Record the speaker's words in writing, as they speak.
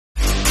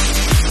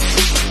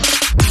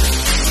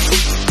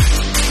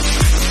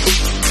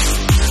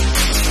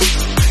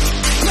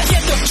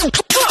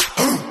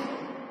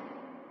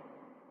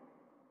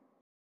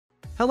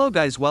Hello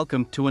guys,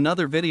 welcome to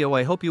another video.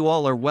 I hope you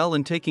all are well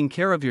and taking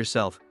care of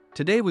yourself.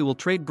 Today we will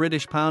trade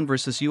British pound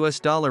versus US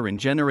dollar and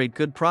generate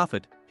good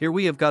profit. Here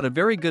we have got a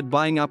very good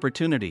buying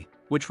opportunity,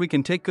 which we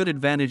can take good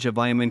advantage of.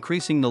 I am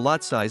increasing the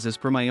lot size as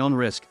per my own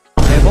risk.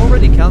 I have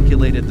already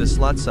calculated this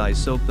lot size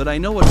so that I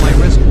know what my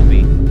risk will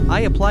be.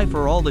 I apply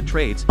for all the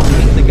trades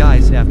and meet the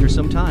guys after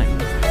some time.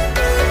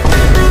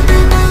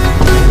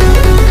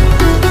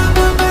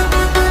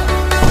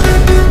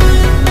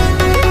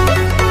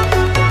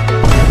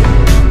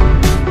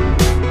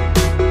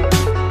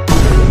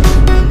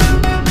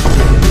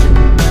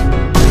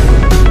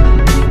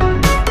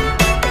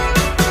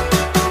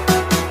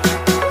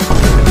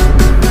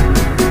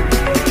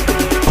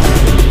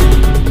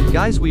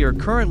 Guys, we are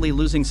currently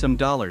losing some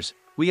dollars.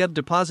 We have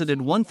deposited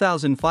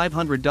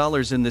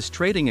 $1,500 in this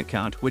trading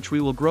account, which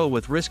we will grow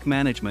with risk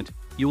management.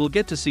 You will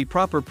get to see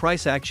proper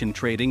price action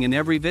trading in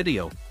every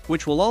video,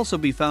 which will also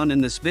be found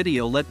in this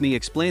video. Let me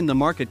explain the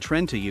market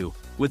trend to you.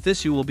 With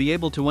this you will be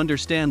able to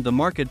understand the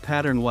market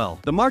pattern well.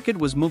 The market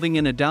was moving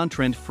in a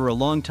downtrend for a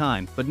long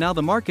time, but now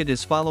the market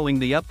is following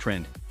the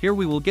uptrend. Here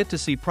we will get to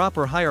see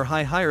proper higher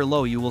high, higher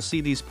low. You will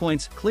see these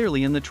points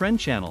clearly in the trend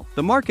channel.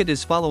 The market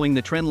is following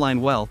the trend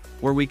line well,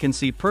 where we can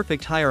see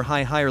perfect higher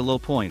high, higher low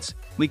points.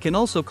 We can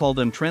also call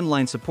them trend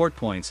line support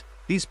points.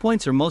 These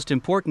points are most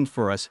important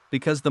for us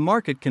because the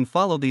market can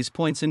follow these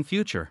points in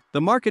future.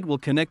 The market will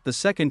connect the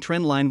second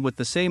trend line with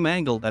the same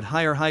angle at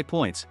higher high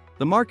points.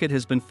 The market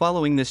has been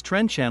following this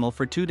trend channel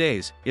for 2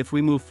 days. If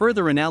we move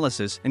further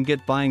analysis and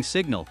get buying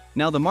signal,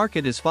 now the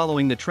market is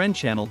following the trend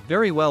channel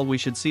very well. We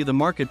should see the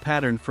market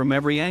pattern from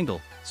every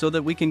angle, so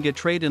that we can get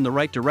trade in the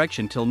right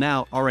direction. Till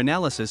now, our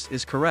analysis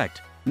is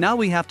correct. Now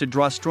we have to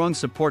draw strong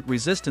support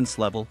resistance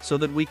level so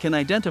that we can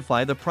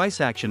identify the price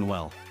action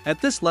well.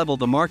 At this level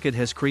the market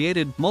has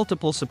created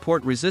multiple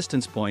support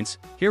resistance points.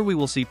 Here we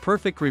will see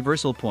perfect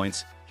reversal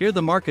points. Here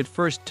the market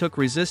first took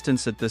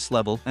resistance at this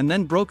level and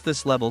then broke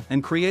this level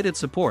and created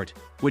support,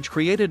 which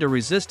created a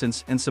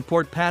resistance and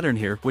support pattern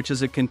here, which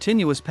is a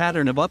continuous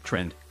pattern of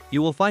uptrend.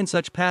 You will find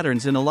such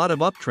patterns in a lot of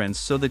uptrends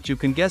so that you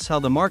can guess how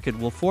the market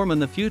will form in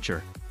the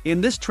future. In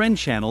this trend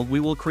channel we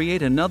will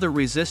create another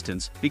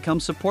resistance, become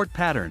support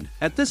pattern.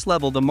 At this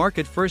level the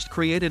market first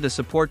created a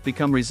support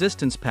become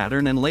resistance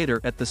pattern, and later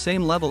at the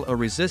same level a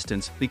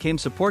resistance became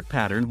support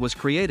pattern was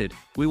created.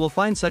 We will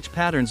find such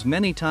patterns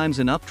many times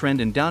in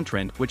uptrend and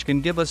downtrend, which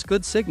can give us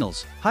good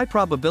signals. High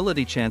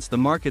probability chance the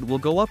market will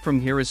go up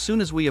from here. As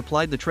soon as we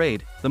applied the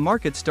trade, the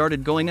market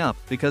started going up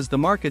because the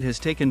market has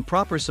taken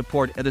proper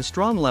support at a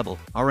strong level.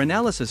 Our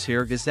analysis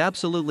here is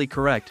absolutely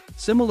correct.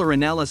 Similar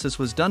analysis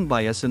was done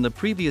by us in the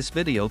previous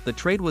video. The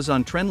trade was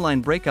on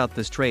trendline breakout.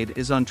 This trade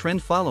is on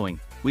trend following.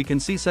 We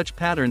can see such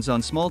patterns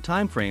on small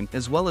time frame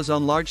as well as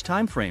on large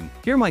time frame.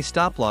 Here my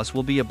stop loss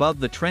will be above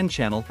the trend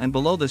channel and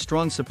below the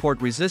strong support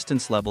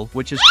resistance level,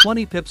 which is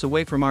 20 pips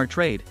away from our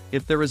trade.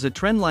 If there is a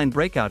trendline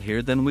breakout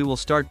here, then we will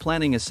start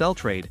planning a sell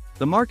trade.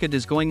 The market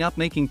is going up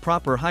making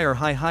proper higher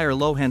high, higher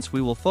low, hence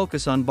we will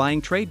focus on buying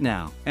trade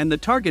now. And the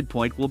target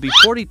point will be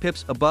 40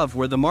 pips above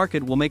where the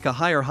market will make a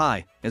higher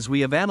high. As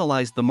we have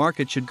analyzed, the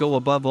market should go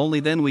above, only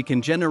then we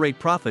can generate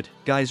profit.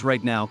 Guys,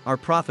 right now our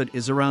profit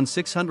is around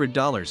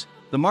 $600.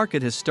 The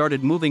market has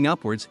started moving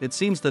upwards. It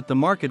seems that the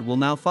market will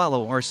now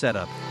follow our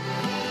setup.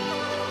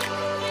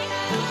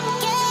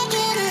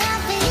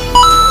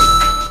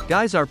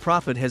 Guys, our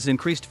profit has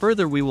increased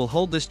further. We will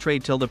hold this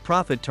trade till the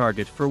profit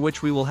target, for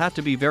which we will have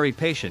to be very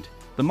patient.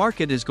 The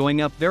market is going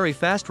up very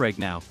fast right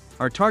now.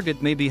 Our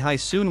target may be high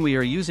soon. We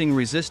are using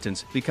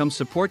resistance, become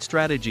support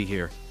strategy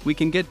here. We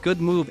can get good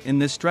move in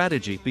this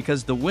strategy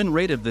because the win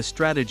rate of this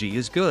strategy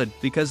is good,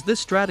 because this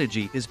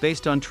strategy is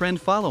based on trend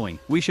following.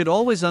 We should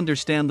always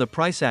understand the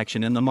price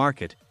action in the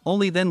market.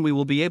 Only then we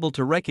will be able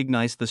to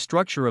recognize the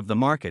structure of the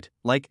market.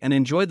 Like and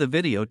enjoy the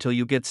video till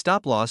you get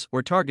stop loss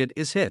or target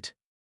is hit.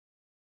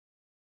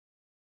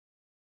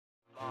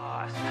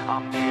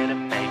 I'm here to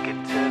make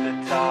it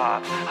to the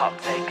top. I'll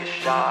take a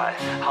shot.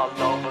 I'll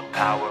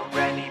overpower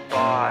any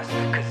boss,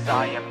 cause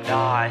I am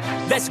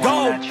not Let's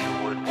go! That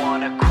you would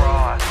wanna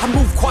cross. I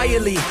move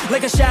quietly,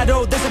 like a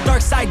shadow, there's a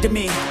dark side to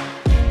me.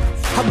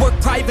 I work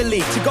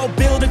privately to go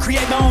build and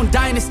create my own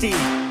dynasty.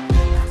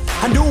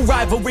 A new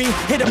rivalry,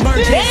 it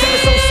emerges ever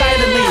so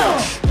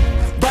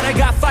silently. But I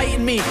got fight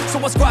in me, so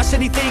I'll squash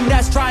anything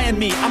that's trying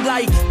me. I'm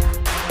like,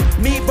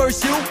 me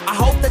versus you, I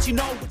hope that you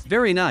know.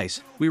 Very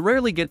nice. We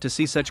rarely get to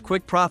see such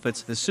quick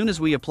profits. As soon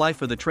as we apply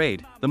for the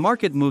trade, the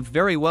market moved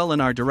very well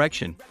in our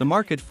direction. The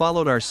market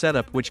followed our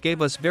setup, which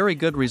gave us very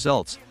good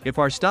results. If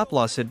our stop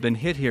loss had been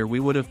hit here,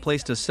 we would have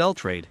placed a sell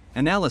trade.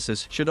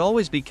 Analysis should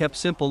always be kept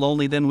simple,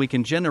 only then we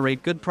can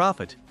generate good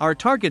profit. Our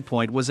target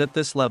point was at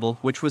this level,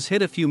 which was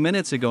hit a few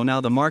minutes ago.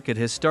 Now the market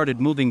has started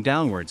moving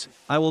downwards.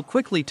 I will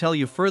quickly tell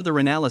you further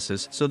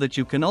analysis so that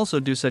you can also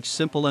do such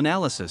simple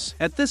analysis.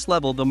 At this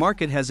level the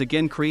market has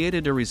again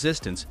created a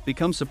resistance,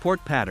 become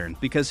support pattern,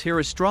 because here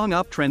a strong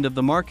uptrend of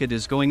the market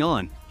is going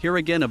on. Here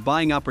again a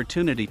buying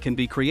opportunity can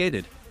be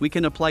created. we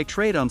can apply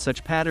trade on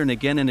such pattern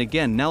again and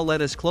again. Now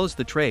let us close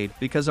the trade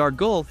because our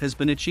goal has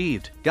been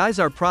achieved. Guys,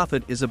 our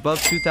profit is above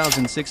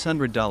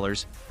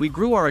 $2,600. We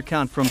grew our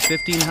account from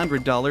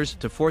 $1,500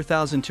 to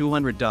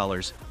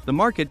 $4,200. The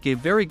market gave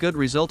very good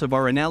result of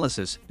our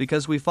analysis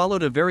because we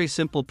followed a very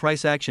simple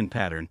price action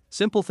pattern.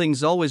 Simple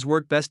things always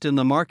work best in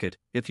the market.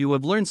 If you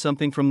have learned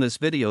something from this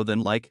video, then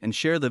like and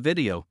share the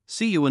video.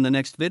 See you in the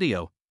next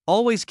video.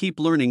 Always keep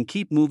learning,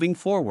 keep moving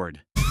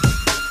forward.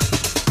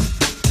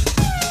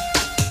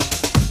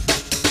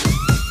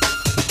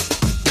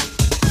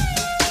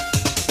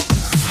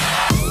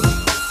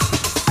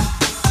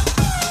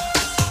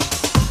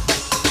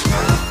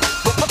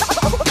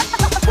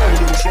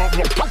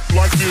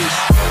 Like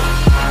this.